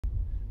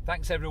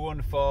Thanks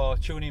everyone for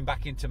tuning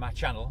back into my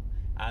channel,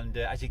 and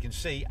as you can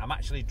see, I'm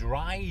actually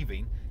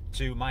driving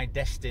to my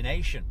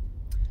destination,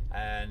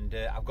 and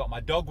I've got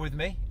my dog with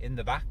me in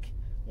the back,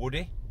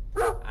 Woody,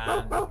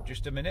 and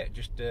just a minute,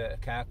 just a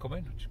car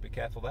coming, just be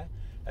careful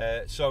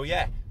there. So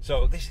yeah,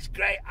 so this is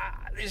great.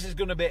 This is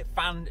going to be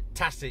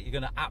fantastic. You're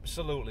going to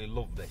absolutely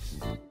love this.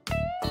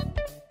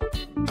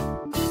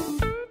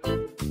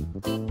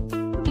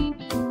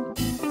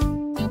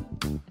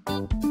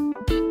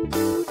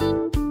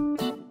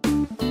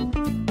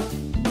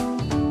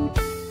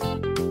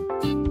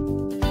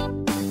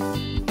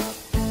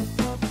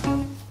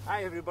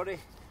 Hi everybody,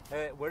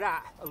 we're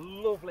at a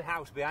lovely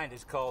house behind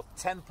us called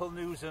Temple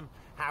Newsam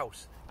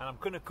house, and I'm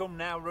going to come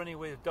now running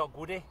with dog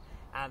Woody.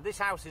 And this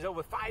house is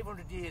over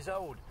 500 years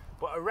old,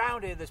 but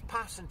around here there's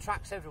paths and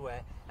tracks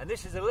everywhere, and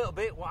this is a little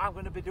bit what I'm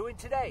going to be doing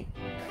today.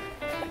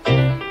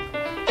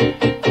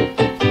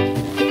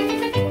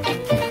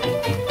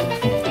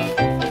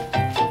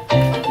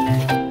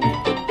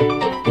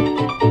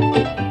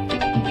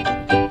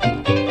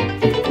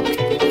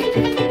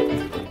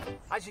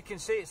 As you can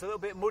see, it's a little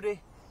bit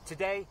muddy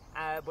today,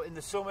 but in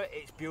the summer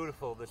it's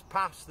beautiful. There's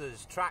paths,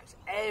 there's tracks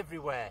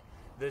everywhere.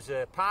 There's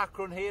a park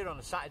run here on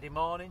a Saturday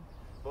morning,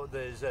 but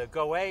there's a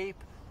Go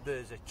Ape,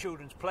 there's a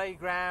children's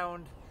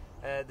playground,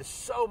 there's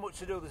so much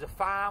to do. There's a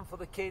farm for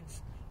the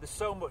kids, there's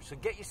so much. So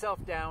get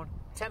yourself down,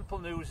 Temple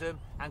Newsam,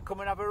 and come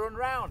and have a run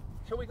round.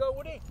 Shall we go,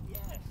 Woody?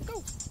 Yeah.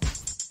 Go!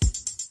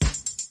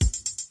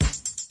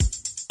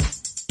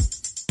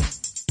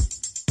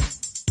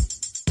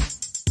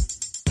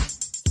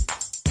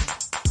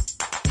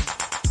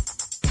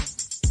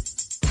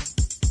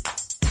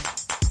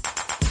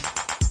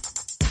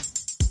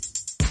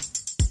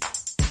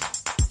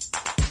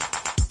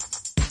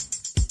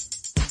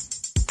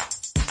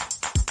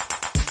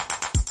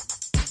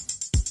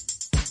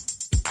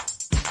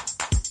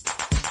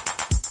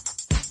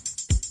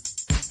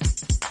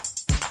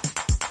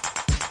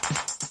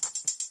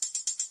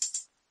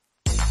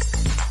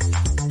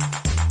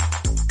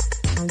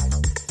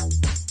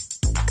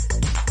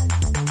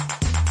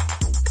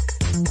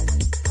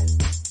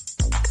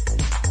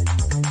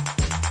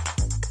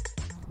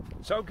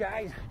 So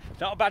guys,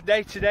 not a bad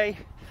day today.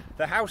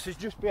 The house is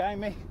just behind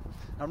me.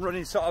 I'm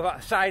running sort of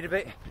outside of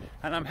it,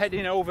 and I'm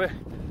heading over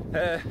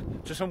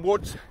to some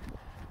woods,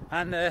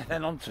 and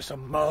then on to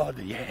some mud.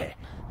 Yeah,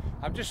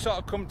 I've just sort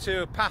of come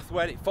to a path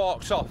where it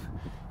forks off.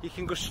 You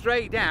can go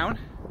straight down,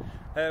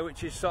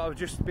 which is sort of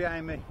just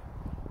behind me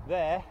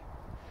there.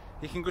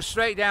 You can go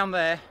straight down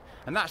there,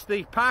 and that's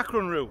the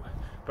parkrun route.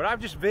 But I've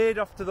just veered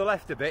off to the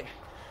left a bit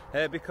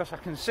because I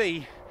can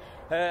see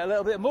a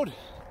little bit of mud.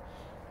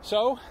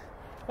 So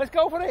let's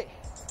go for it.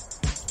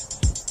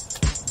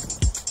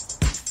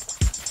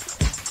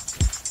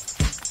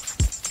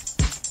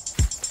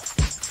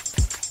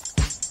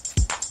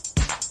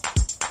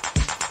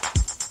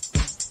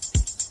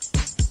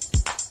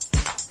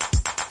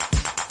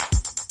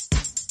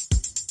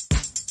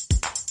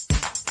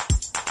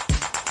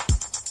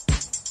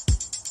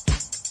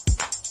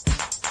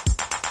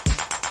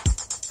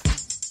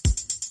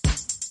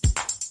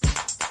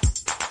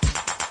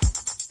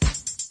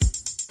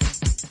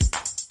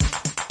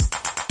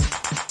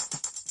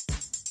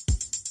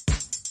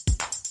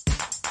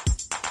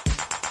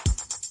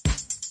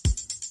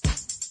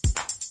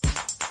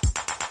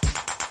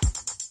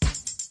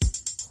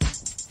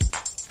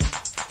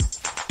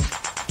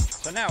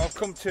 So now I've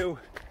come to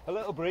a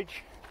little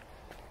bridge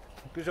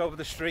that goes over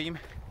the stream,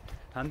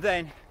 and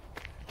then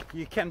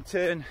you can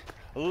turn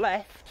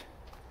left,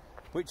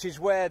 which is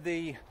where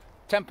the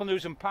Temple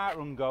Newsam Park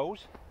Run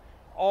goes,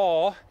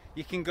 or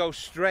you can go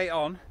straight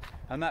on,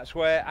 and that's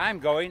where I'm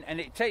going, and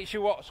it takes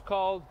you what's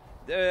called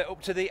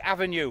up to the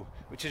avenue,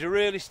 which is a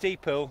really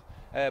steep hill,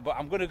 but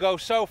I'm going to go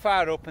so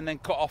far up and then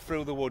cut off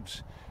through the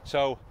woods.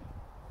 So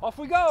off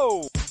we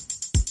go!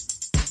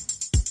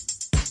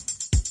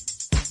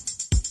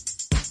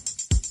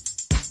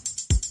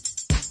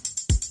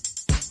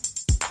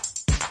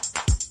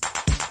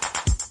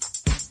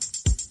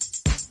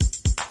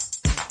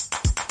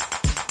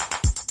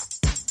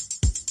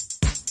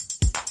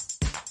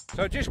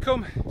 So I've just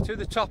come to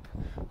the top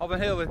of a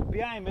hill.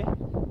 Behind me,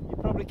 you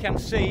probably can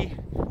see,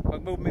 I'll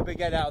move my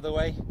big head out of the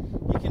way,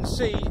 you can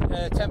see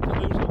Temple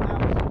Newsam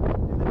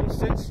House in the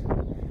distance.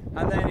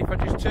 And then if I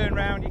just turn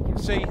around, you can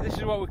see this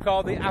is what we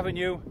call the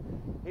avenue.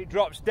 It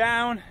drops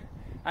down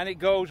and it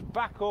goes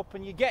back up,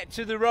 and you get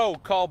to the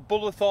road called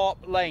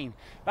Bullerthorpe Lane.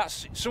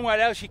 That's somewhere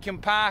else you can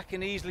park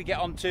and easily get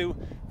onto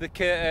the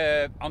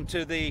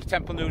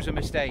Temple Newsam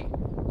estate.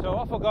 So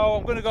off I go.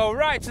 I'm going to go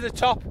right to the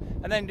top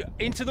and then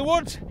into the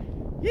woods.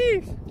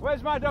 Yes!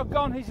 Where's my dog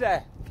gone? He's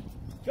there.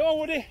 Go on,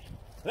 Woody.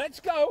 Let's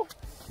go.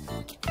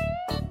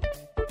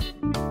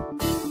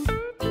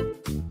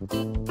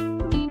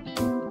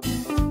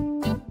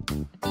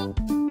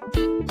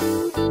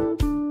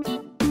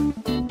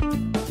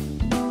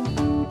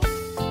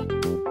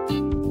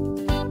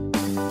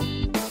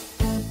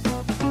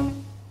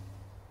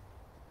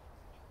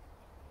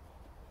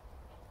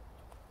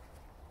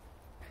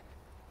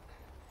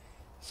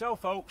 So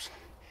folks,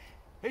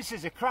 This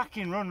is a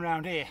cracking run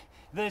round here.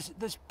 There's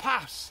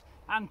paths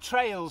and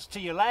trails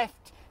to your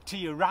left, to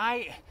your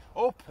right,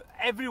 up,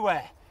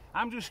 everywhere.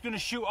 I'm just going to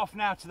shoot off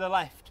now to the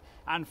left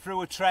and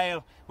through a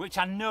trail which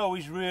I know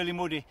is really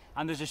muddy,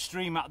 and there's a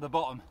stream at the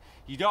bottom.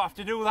 You don't have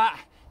to do that.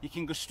 You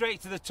can go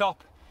straight to the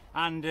top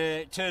and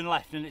turn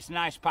left, and it's a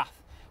nice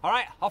path. All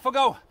right, off I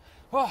go.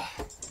 Oh.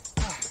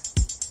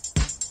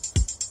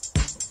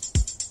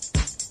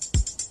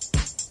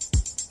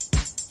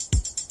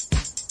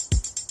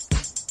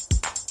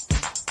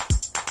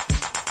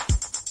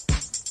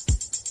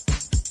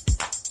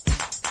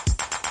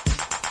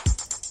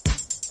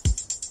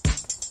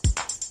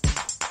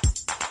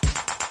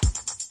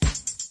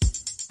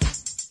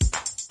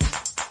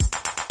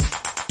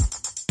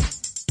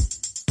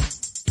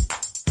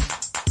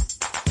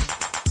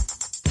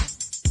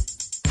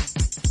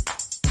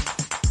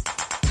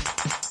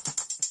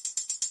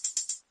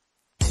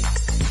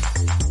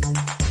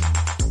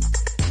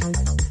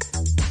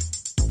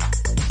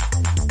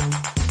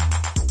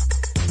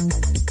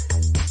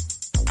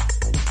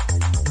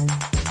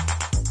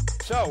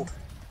 So,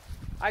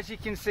 as you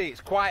can see,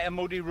 it's quite a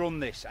muddy run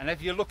this, and if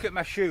you look at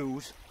my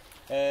shoes,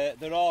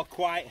 they're all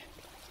quite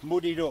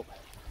muddied up.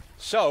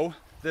 So,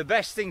 the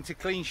best thing to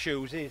clean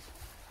shoes is,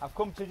 I've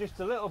come to just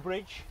a little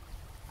bridge,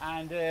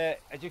 and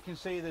as you can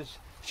see, it's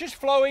just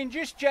flowing,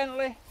 just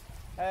gently.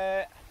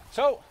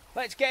 So,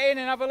 let's get in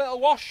and have a little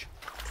wash.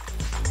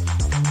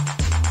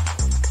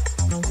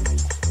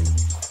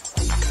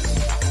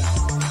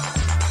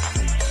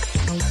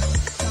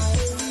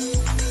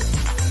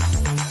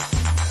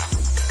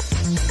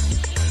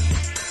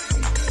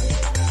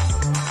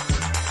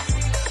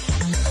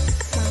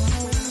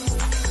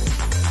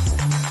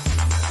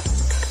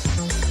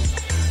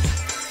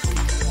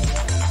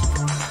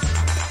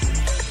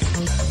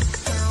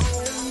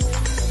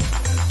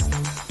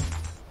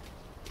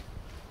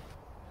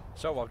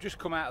 So I've just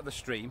come out of the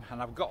stream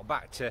and I've got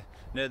back to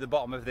near the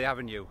bottom of the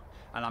avenue,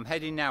 and I'm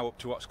heading now up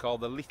to what's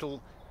called the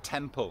Little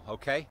Temple,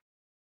 okay?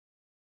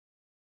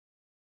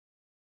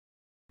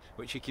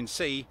 Which you can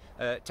see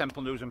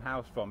Temple Newsam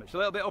house from. It's a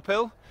little bit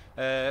uphill,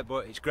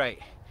 but it's great.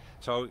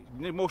 So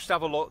you must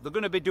have a look. They're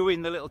going to be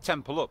doing the Little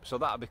Temple up, so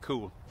that'll be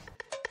cool.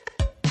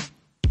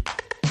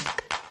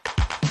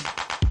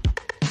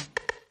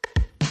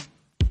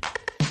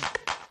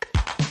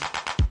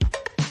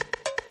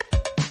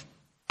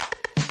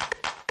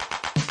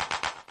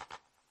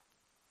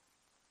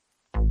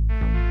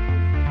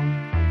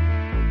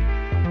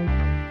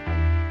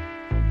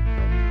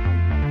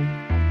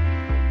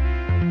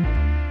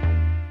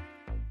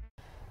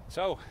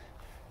 So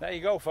there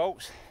you go,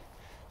 folks,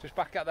 just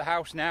back at the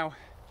house now,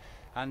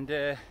 and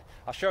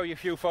I'll show you a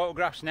few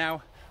photographs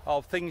now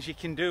of things you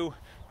can do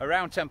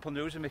around Temple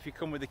Newsam if you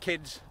come with the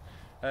kids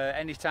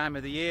any time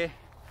of the year.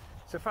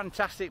 It's a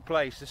fantastic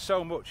place. There's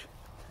so much.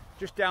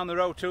 Just down the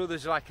road too,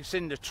 there's like a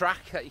cinder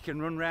track that you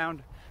can run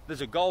round.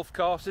 There's a golf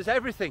course, there's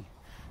everything.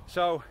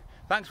 So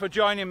thanks for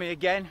joining me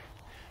again,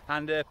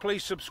 and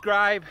please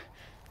subscribe,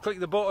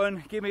 click the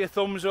button, give me a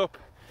thumbs up,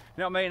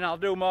 you know what I mean? I'll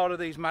do more of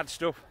these mad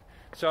stuff.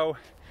 So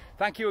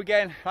thank you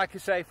again, like I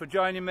say, for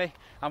joining me.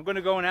 I'm going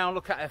to go now and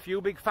look at a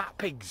few big fat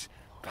pigs.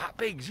 Fat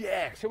pigs,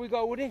 yeah. Shall we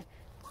go, Woody?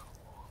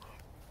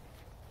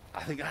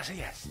 I think that's a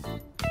yes.